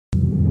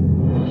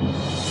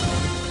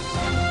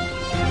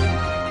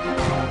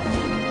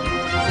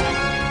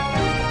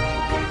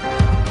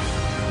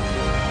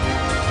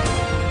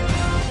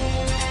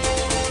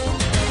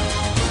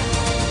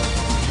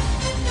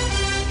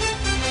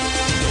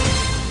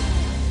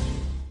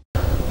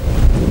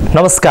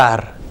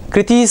नमस्कार,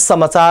 कृति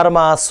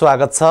समाचारमा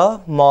स्वागत छ।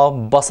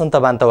 म बसन्त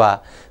बान्तवा।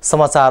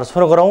 समाचार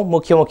सुरु गरौँ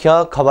मुख्य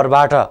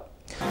खबरबाट।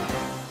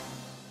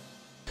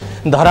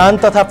 धरान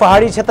तथा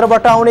पहाडी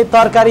क्षेत्रबाट आउने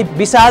तरकारी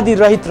विषादी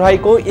रहित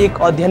रहेको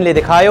एक अध्ययनले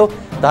देखायो।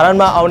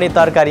 धरानमा आउने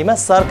तरकारीमा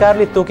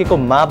सरकारले तोकेको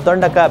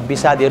मापदण्डका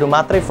विषादीहरू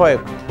मात्रै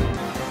प्रयोग।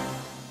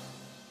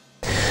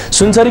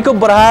 सुनसरीको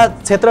बराहा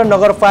क्षेत्र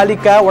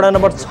नगरपालिका वडा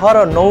नम्बर 6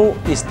 र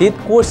 9 स्थित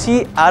कोशी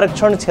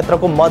आरक्षण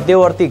क्षेत्रको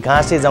मध्यवर्ती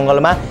घाँसे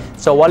जंगलमा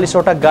 44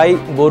 वटा गाई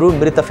गोरु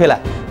मृत फेला।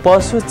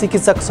 पशु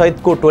चिकित्सक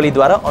सहितको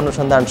टोलीद्वारा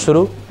अनुसन्धान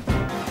सुरु।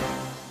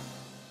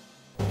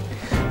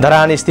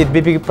 धरान स्थित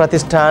बीपी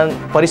प्रतिष्ठान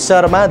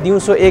परिसरमा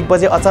दिउँसो 1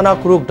 बजे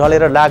अचानक रुख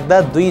ढलेर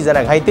लाग्दा 2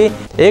 जना घाइते,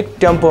 एक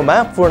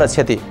टेम्पोमा पूर्ण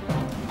क्षति।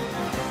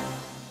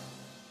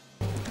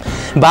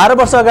 12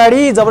 वर्ष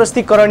अगाडि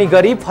जबरजस्ती करणी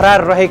गरी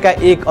फरार रहेका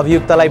एक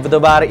अभियुक्तलाई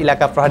बुधबार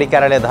इलाका प्रहरी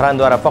कार्यालय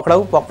धरानद्वारा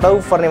पक्राउ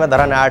पर्नेमा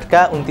धरान 8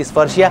 का 29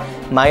 वर्षीय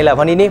माइला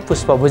भनिने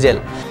पुष्प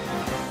भुजेल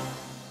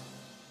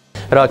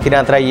र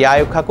किराँत राई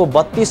आयोगको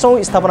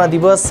 32औं स्थापना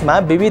दिवसमा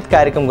विविध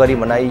कार्यक्रम गरी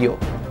मनाइयो।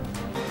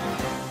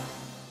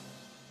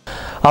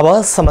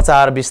 अब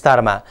समाचार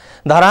विस्तारमा।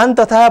 धरान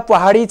तथा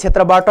पहाडी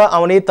क्षेत्रबाट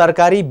आउने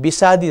तरकारी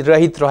विषादी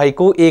रहित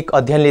रहेको एक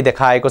अध्ययनले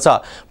देखाएको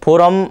छ।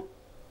 Forum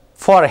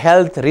for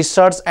health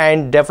research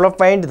and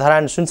development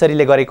Dharan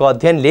सुनसरीले गरेको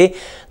अध्ययनले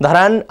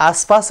धरान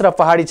आसपास र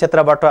पहाडी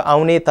क्षेत्रबाट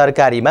आउने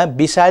तरकारीमा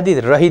विषादी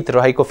रहित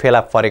रहेको फेला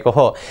परेको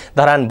हो।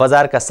 धरान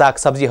बजारका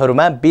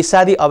सागसब्जीहरूमा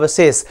विषादी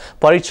अवशेष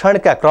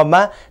परीक्षणका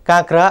क्रममा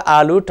काँक्रा,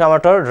 आलु,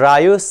 टमाटर,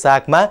 रायो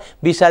सागमा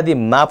विषादी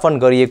मापन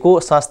गरिएको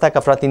संस्थाका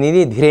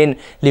प्रतिनिधि धीरेन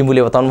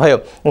लिम्बुले बताउनुभयो।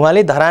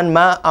 उहाँले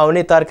धरानमा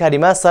आउने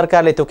तरकारीमा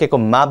सरकारले तोकेको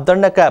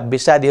मापदण्डका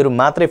विषादीहरू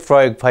मात्रै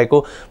प्रयोग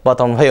भएको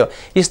बताउनुभयो।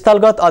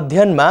 स्थलगत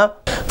अध्ययनमा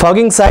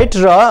फगिङसाइड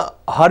र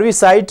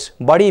हर्बिसाइड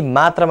बढी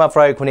मात्रामा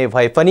प्रयोग हुने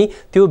भए पनि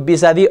त्यो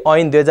विषादी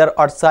ऐन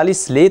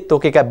 2048 ले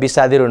तोकेका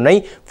विषादीहरू नै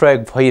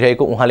प्रयोग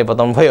भइरहेको उहाँले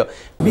बताउनुभयो।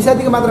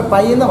 विषादीको मात्रा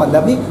पाइएन भन्दा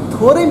पनि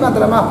थोरै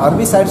मात्रामा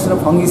हर्बिसाइड्स र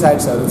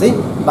फङ्गिसाइड्सहरू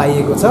चाहिँ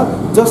पाइएको छ,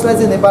 जसलाई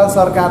चाहिँ नेपाल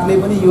सरकारले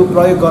पनि यो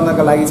प्रयोग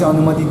गर्नका लागि चाहिँ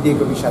अनुमति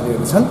दिएको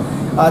विषादीहरू छन्।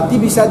 ती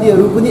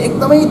विषादीहरू पनि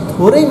एकदमै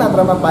थोरै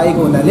मात्रामा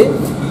पाएको हुनाले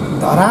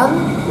धरान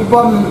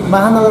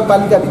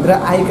उपमहानगरपालिकाभित्र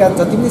आएका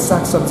जति पनि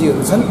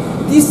सागसब्जीहरू छन्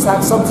ती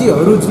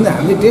सागसब्जीहरू जुन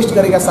हामीले टेस्ट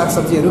गरेका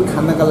सागसब्जीहरू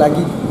खानका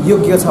लागि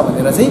योग्य छ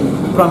भनेर चाहिँ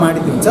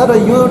प्रमाणित हुन्छ र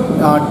यो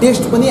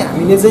टेस्ट पनि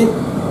हामीले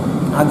चाहिँ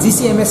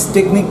जीसीएमएस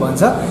टेक्निक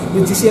भन्छ।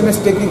 यो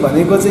जीसीएमएस टेक्निक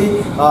भनेको चाहिँ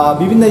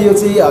विभिन्न यो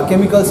चाहिँ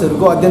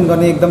केमिकल्सहरूको अध्ययन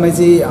गर्ने एकदमै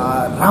चाहिँ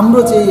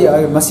राम्रो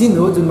चाहिँ मसिन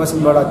हो, जुन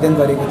मसिनबाट अध्ययन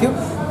गरेको थियो।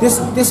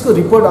 त्यसको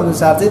रिपोर्ट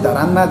अनुसार चाहिँ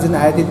धरानमा जुन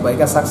आयातित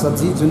भएका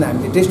सागसब्जी जुन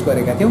हामीले टेस्ट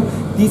गरेका थियौँ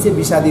ती चाहिँ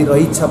विषादी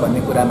रहित छ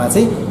भन्ने कुरामा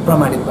चाहिँ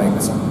प्रमाणित भएको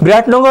छ।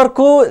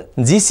 विराटनगरको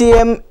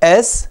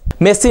जीसीएमएस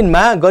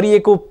मेसिनमा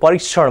गरिएको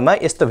परीक्षणमा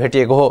यस्तो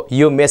भेटिएको हो।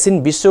 यो मेसिन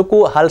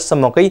विश्वको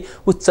हालसम्मकै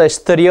उच्च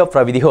स्तरीय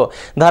प्रविधि हो।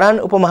 धरान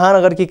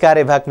उपमहानगरकी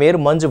कार्यवाहक मेयर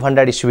मन्जु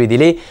भण्डारी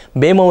सुवेदीले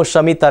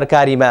बेमौसमी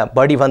तरकारीमा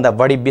बढीभन्दा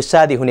बढी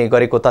विषादी हुने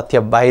गरेको तथ्य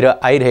बाहिर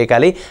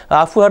आइरहेकाले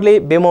आफूहरूले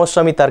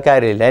बेमौसमी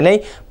तरकारीलाई नै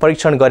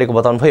परीक्षण गरेको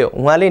बताउनुभयो।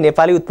 उहाँले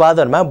नेपाली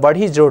उत्पादनमा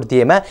बढी जोड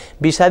दिएमा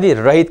विषादी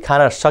रहित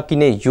खान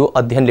सकिने यो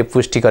अध्ययनले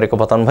पुष्टि गरेको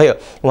बताउनुभयो।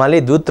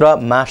 उहाँले दूध र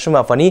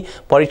मासुमा पनि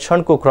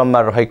परीक्षणको क्रममा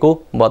रहेको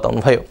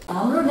बताउनुभयो।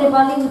 हाम्रो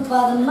नेपाली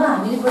उत्पादनमा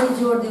हामीले बढी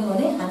जोड दियौँ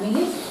भने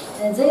हामीले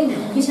चाहिँ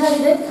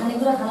विषादी रहित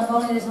खानेकुरा खान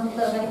पाउने रहेछौँ,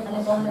 तरकारी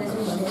खान पाउने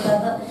रहेछौँ भन्ने कुरा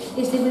त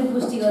यसले पनि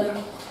पुष्टि गर्यो।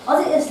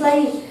 अझै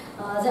यसलाई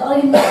चाहिँ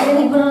अलिक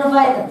वैज्ञानिक बनाउन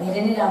पाए त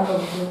धेरै नै राम्रो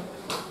हुन्थ्यो।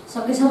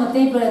 सकेसम्म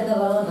त्यही प्रयत्न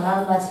गरौँ।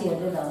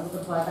 धरानवासीहरूले धरानको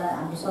तर्फबाट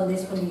हाम्रो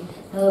सन्देश पनि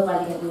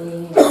नगरपालिकाको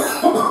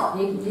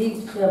यही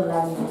कुरामा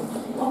लाग्ने।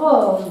 अब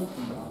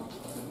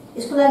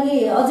यसको लागि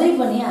अझै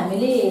पनि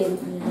हामीले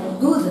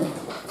दुध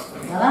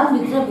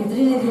धरानभित्र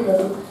भित्रिने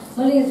दुधहरू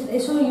मैले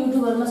यसो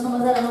युट्युबहरूमा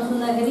समाचारमा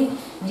सुन्दाखेरि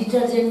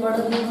डिटर्जेन्टबाट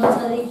दुध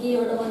बन्छ अरे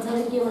केबाट बन्छ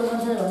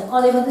अरे भने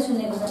अझै मात्रै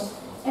सुनेको छ।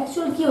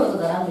 एक्चुअल के हो त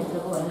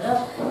धरानभित्रको भनेर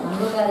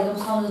हाम्रो कार्यक्रम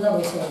सम्झौता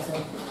भइसकेको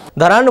छ।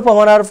 धरान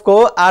उपमहानगरको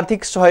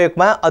आर्थिक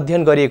सहयोगमा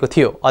अध्ययन गरिएको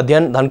थियो।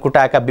 अध्ययन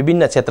धनकुटाका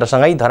विभिन्न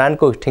क्षेत्रसँगै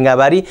धरानको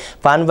ठिङ्गाबारी,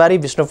 पानबारी,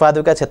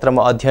 विष्णुपादुका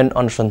क्षेत्रमा अध्ययन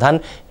अनुसन्धान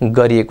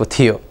गरिएको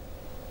थियो।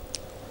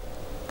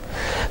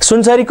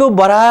 सुनसरीको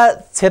बराहा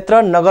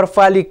क्षेत्र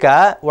नगरपालिका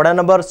वडा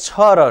नम्बर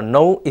 6 र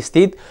 9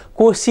 स्थित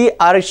कोशी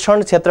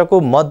आरक्षण क्षेत्रको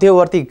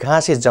मध्यवर्ती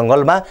घाँसे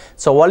जंगलमा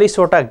 44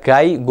 वटा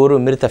गाई गोरु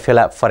मृत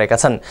फेला परेका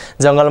छन्।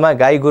 जंगलमा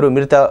गाई गोरु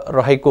मृत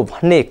रहेको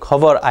भन्ने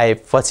खबर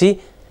आएपछि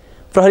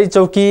प्रहरी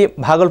चौकी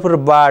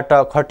भागलपुरबाट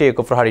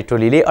खटिएको प्रहरी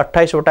टोलीले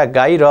 28 वटा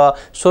गाई र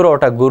 16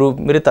 वटा गोरु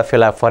मृत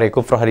फेला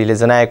परेको प्रहरीले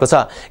जनाएको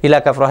छ।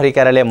 इलाका प्रहरी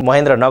कार्यालय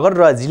महेन्द्रनगर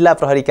र जिल्ला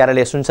प्रहरी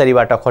कार्यालय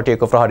सुनसरीबाट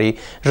खटिएको प्रहरी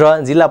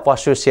र जिल्ला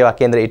पशु सेवा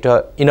केन्द्र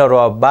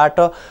इनरबाट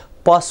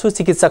पशु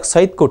चिकित्सक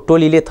सहितको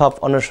टोलीले थप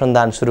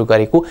अनुसन्धान सुरु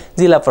गरेको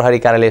जिल्ला प्रहरी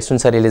कार्यालय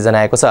सुनसरीले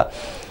जनाएको छ।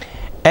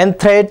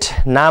 एन्थ्रेट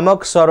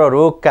नामक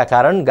सर्वरोगका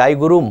कारण गाई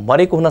गोरु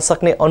मरेको हुन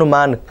सक्ने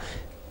अनुमान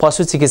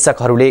पशु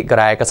चिकित्सकहरूले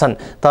गराएका छन्,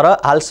 तर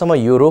हालसम्म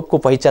यो रोगको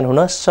पहिचान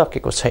हुन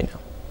सकेको छैन।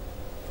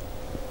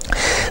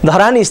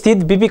 धरान स्थित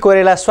बीपी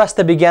कोइराला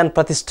स्वास्थ्य विज्ञान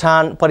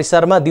प्रतिष्ठान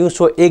परिसरमा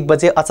दिउँसो 1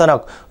 बजे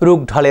अचानक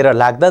रुख ढलेर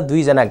लाग्दा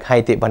 2 जना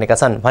घाइते बनेका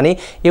छन् भने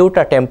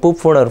एउटा टेम्पो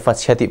पूर्ण रूपमा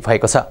क्षति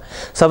भएको छ।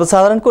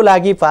 सर्वसाधारणको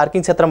लागि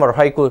पार्किङ क्षेत्रमा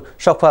रहेको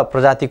सखुवा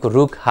प्रजातिको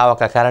रुख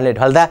हावाका कारणले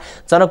ढल्दा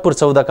जनकपुर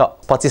 14 का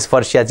 25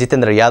 वर्षीय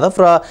जितेन्द्र यादव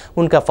र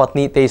उनका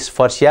पत्नी 23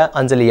 वर्षीय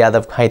अञ्जली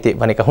यादव घाइते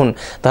बनेका हुन्।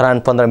 धरान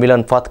 15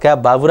 मिलन पथका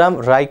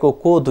बाबुराम राईको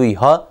को 2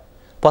 ह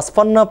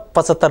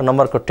 5575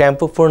 नम्बरको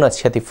टेम्पो पूर्ण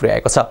क्षति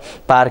पुर्याएको छ।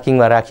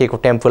 पार्किङमा राखिएको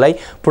टेम्पोलाई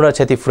पूर्ण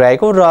क्षति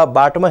पुर्याएको र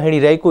बाटोमा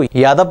हिँडिरहेको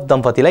यादव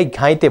दम्पतिलाई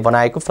घाइते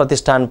बनाएको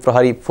प्रतिष्ठान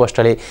प्रहरी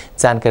पोस्टले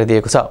जानकारी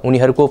दिएको छ।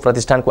 उनीहरूको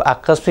प्रतिष्ठानको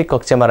आकस्मिक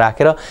कक्षमा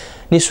राखेर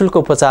निःशुल्क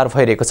उपचार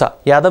भइरहेको छ।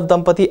 यादव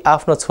दम्पति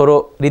आफ्नो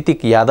छोरो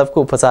ऋतिक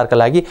यादवको उपचारका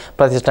लागि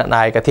प्रतिष्ठान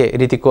आएका थिए।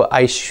 ऋतिकको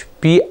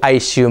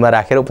आइसियुमा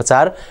राखेर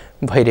उपचार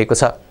भइरहेको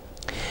छ।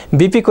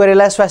 बीपी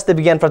कोइराला स्वास्थ्य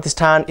विज्ञान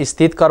प्रतिष्ठान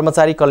स्थित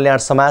कर्मचारी कल्याण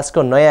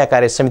समाजको नयाँ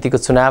कार्य समितिको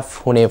चुनाव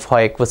हुने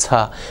भएको छ।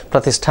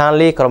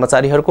 प्रतिष्ठानले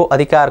कर्मचारीहरूको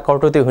अधिकार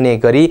कटौती हुने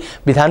गरी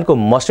विधानको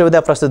मस्यौदा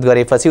प्रस्तुत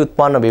गरेपछि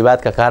उत्पन्न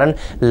विवादका कारण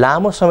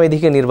लामो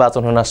समयदेखि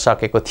निर्वाचन हुन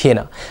सकेको थिएन।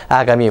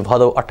 आगामी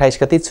भदौ 28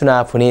 गते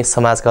चुनाव हुने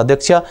समाजका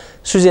अध्यक्ष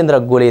सुजेन्द्र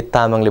गोले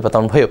तामाङले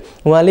बताउनुभयो।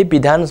 उहाँले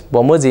विधान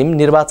बमोजिम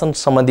निर्वाचन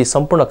सम्बन्धी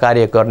सम्पूर्ण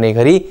कार्य गर्ने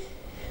गरी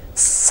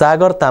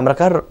सागर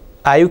ताम्राकार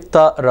आयुक्त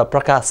र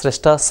प्रकाश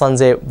श्रेष्ठ,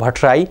 सञ्जय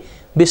भट्टराई,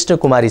 विष्णु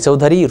कुमारी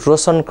चौधरी,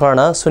 रोशन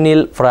कर्ण,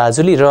 सुनिल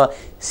पराजुली र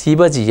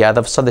शिवजी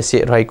यादव सदस्य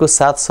रहेको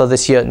 7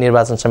 सदस्यीय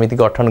निर्वाचन समिति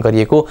गठन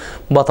गरिएको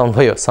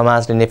बताउनुभयो।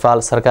 समाजले नेपाल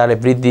सरकारले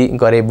वृद्धि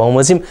गरे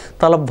बमोजिम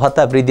तलब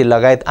भत्ता वृद्धि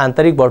लगायत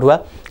आन्तरिक बढुवा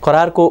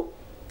करारको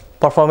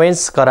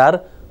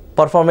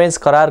पर्फर्मेन्स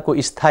करारको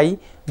स्थायी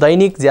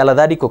दैनिक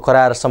ज्यालादारीको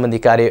करार सम्बन्धी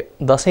कार्य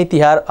दशैं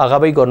तिहार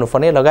अगावै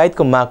गर्नुपर्ने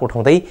लगायतको माग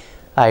उठाउँदै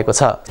आएको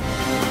छ।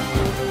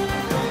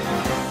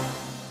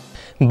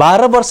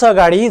 12 वर्ष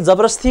अगाडि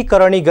जबरजस्ती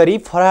करणी गरी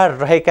फरार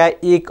रहेका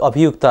एक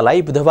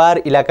अभियुक्तलाई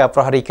बुधबार इलाका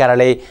प्रहरी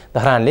कार्यालय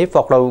धरानले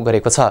पक्राउ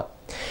गरेको छ।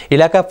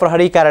 इलाका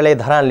प्रहरी कार्यालय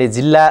धरानले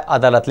जिल्ला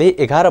अदालतले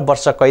 11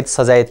 वर्ष कैद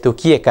सजाय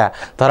तोकिएका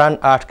धरान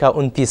 8 का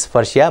 29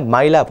 वर्षीय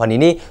माइला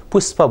भनिने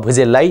पुष्प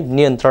भुजेललाई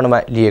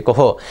नियन्त्रणमा लिएको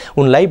हो।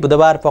 उनलाई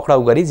बुधबार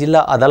पक्राउ गरी जिल्ला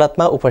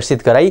अदालतमा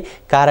उपस्थित गराई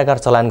कारागार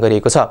चलान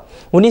गरिएको छ।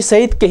 उनी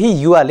सहित केही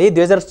युवाले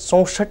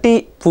 2064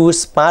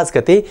 पुस 5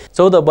 गते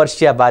 14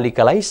 वर्षीय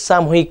बालिकालाई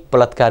सामूहिक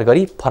बलात्कार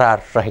गरी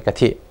फरार रहेका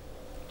थिए।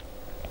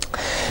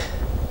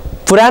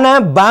 पुराना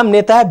वाम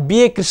नेता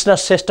बीए कृष्ण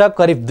श्रेष्ठ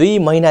करिब 2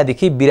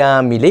 महिनादेखि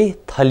बिरामीले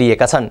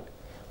थलिएका छन्।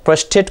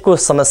 प्रोस्टेटको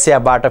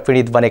समस्याबाट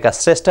पीडित बनेका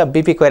श्रेष्ठ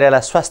बीपी कोइराला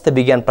स्वास्थ्य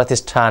विज्ञान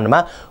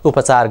प्रतिष्ठानमा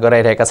उपचार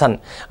गराइरहेका छन्।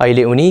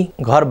 अहिले उनी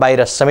घर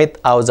बाहिर समेत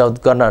आउजाउत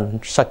गर्न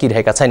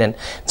सकिरहेका छैनन्।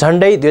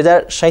 झण्डै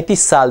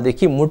 2037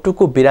 सालदेखि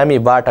मुटुको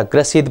बिरामीबाट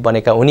ग्रसित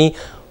बनेका उनी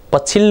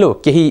पछिल्लो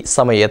केही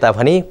समय यता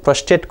भने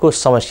प्रोस्टेटको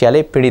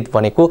समस्याले पीडित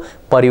बनेको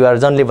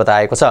परिवारजनले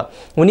बताएको छ।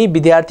 उनी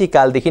विद्यार्थी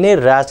कालदेखि नै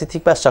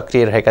राजनीतिमा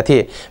सक्रिय रहेका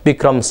थिए।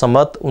 विक्रम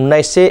सम्वत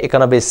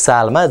 1991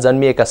 सालमा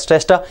जन्मिएका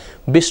श्रेष्ठ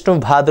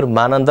विष्णुबहादुर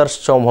मानन्दर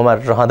समूहमा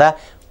रहँदा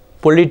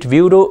पोलिट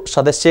ब्युरो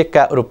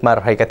सदस्यका रूपमा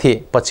रहेका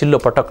थिए। पछिल्लो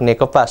पटक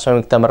नेकपा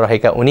संयुक्तमा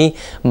रहेका उनी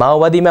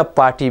माओवादीमा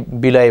पार्टी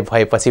विलय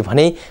भएपछि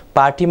भने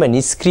पार्टीमा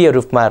निष्क्रिय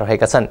रूपमा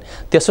रहेका छन्।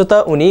 त्यसो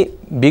त उनी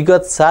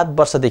विगत 7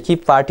 वर्षदेखि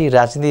पार्टी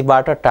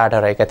राजनीतिबाट टाढा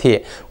रहेका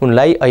थिए।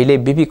 उनलाई अहिले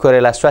बीपी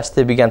कोइराला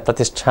स्वास्थ्य विज्ञान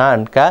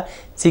प्रतिष्ठानका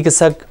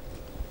चिकित्सक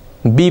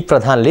बी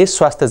प्रधानले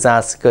स्वास्थ्य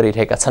जाँच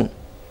गरिरहेका छन्।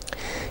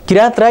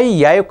 किराँत राई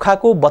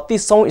यायोखाको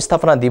 32औं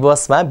स्थापना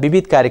दिवसमा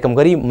विविध कार्यक्रम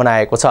गरी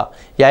मनाएको छ।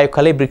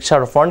 यायोखाले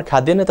वृक्षारोपण,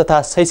 खाद्यान्न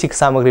तथा शैक्षिक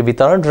सामग्री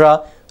वितरण र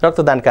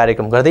रक्तदान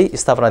कार्यक्रम गर्दै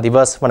स्थापना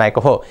दिवस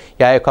मनाएको हो।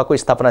 यायोखाको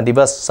स्थापना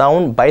दिवस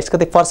साउन 22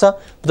 गते पर्छ।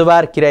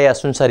 बुधबार किराया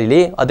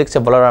सुनसरीले अध्यक्ष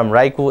बलराम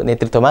राईको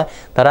नेतृत्वमा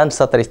धरान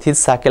 70 स्थित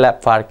साकेला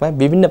पार्कमा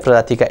विभिन्न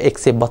प्रजातिका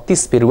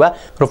 132 बिरुवा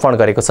रोपण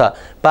गरेको छ।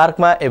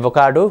 पार्कमा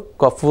एभोकाडो,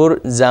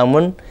 कफुर,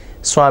 जामुन,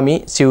 स्वामी,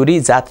 चिउरी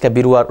जातका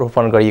बिरुवा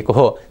रोपण गरिएको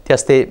हो।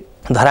 त्यस्तै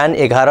धरान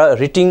 11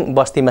 रिटिङ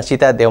बस्तीमा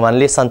सीता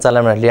देवानले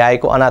सञ्चालनमा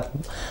ल्याएको अनाथ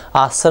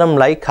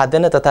आश्रमलाई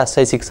खाद्यान्न तथा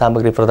शैक्षिक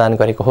सामग्री प्रदान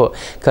गरेको हो।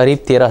 करिब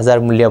 13,000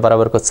 मूल्य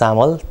बराबरको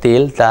चामल,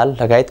 तेल, दाल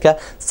लगायतका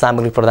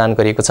सामग्री प्रदान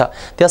गरिएको छ।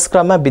 त्यस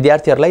क्रममा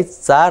विद्यार्थीहरूलाई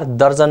 4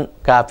 दर्जन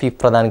काफी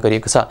प्रदान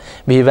गरिएको छ।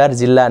 बिहिबार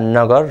जिल्ला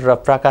नगर र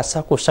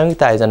प्रकाशको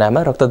संयुक्त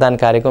आयोजनामा रक्तदान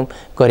कार्यक्रम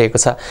गरिएको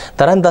छ।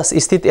 धरान 10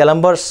 स्थित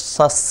यलम्बर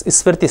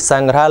स्मृति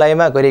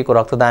सङ्ग्रहालयमा गरिएको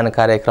रक्तदान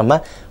कार्यक्रममा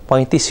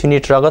 35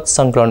 युनिट रगत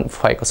सङ्कलन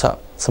भएको छ।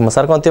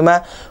 समाचारको अन्त्यमा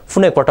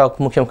पुनः पटक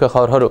मुख्य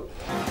खबरहरू।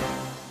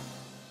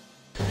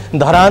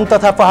 धरान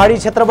तथा पहाडी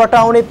क्षेत्रबाट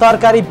आउने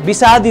तरकारी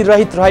विषादी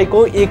रहित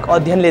रहेको एक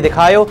अध्ययनले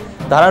देखायो।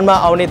 धरानमा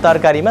आउने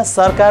तरकारीमा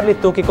सरकारले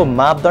तोकेको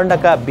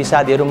मापदण्डका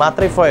विषादीहरू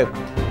मात्रै प्रयोग।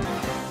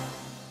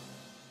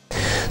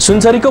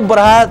 सुनसरीको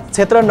बराहा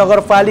क्षेत्र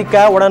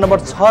नगरपालिका वडा नम्बर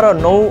 6 र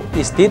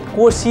 9 स्थित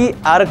कोशी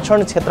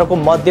आरक्षण क्षेत्रको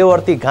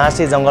मध्यवर्ती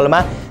घाँसे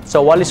जंगलमा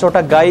 44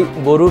 वटा गाई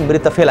गोरु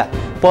मृत फेला।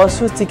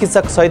 पशु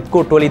चिकित्सक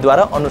सहितको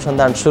टोलीद्वारा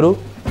अनुसन्धान सुरु।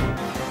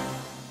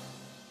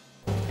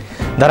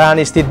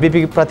 धरान स्थित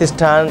बीपी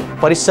प्रतिष्ठान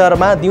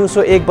परिसरमा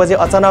दिउँसो 1 बजे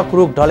अचानक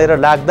रुख ढलेर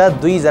लाग्दा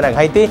 2 जना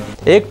घाइते,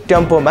 एक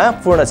टेम्पोमा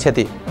पूर्ण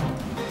क्षति।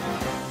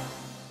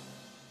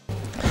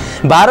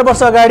 12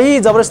 वर्ष अगाडि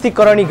जबरजस्ती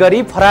करणी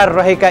गरी फरार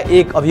रहेका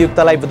एक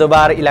अभियुक्तलाई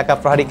बुधबार इलाका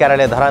प्रहरी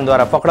कार्यालय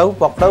धरानद्वारा पक्राउ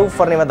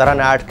पर्नेमा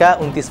धरान 8 का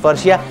 29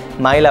 वर्षीय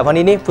माइला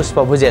भनिने पुष्प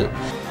भुजेल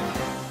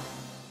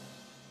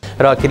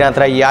र किराँत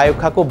राई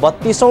आयोगको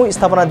 32औं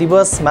स्थापना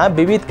दिवसमा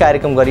विविध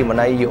कार्यक्रम गरी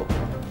मनाइयो।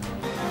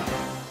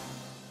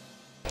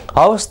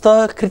 हवस् त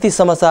कृति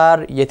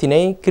समाचार यति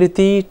नै।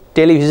 कृति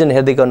टेलिभिजन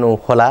हेर्दै गर्नु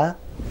होला।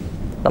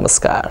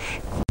 नमस्कार।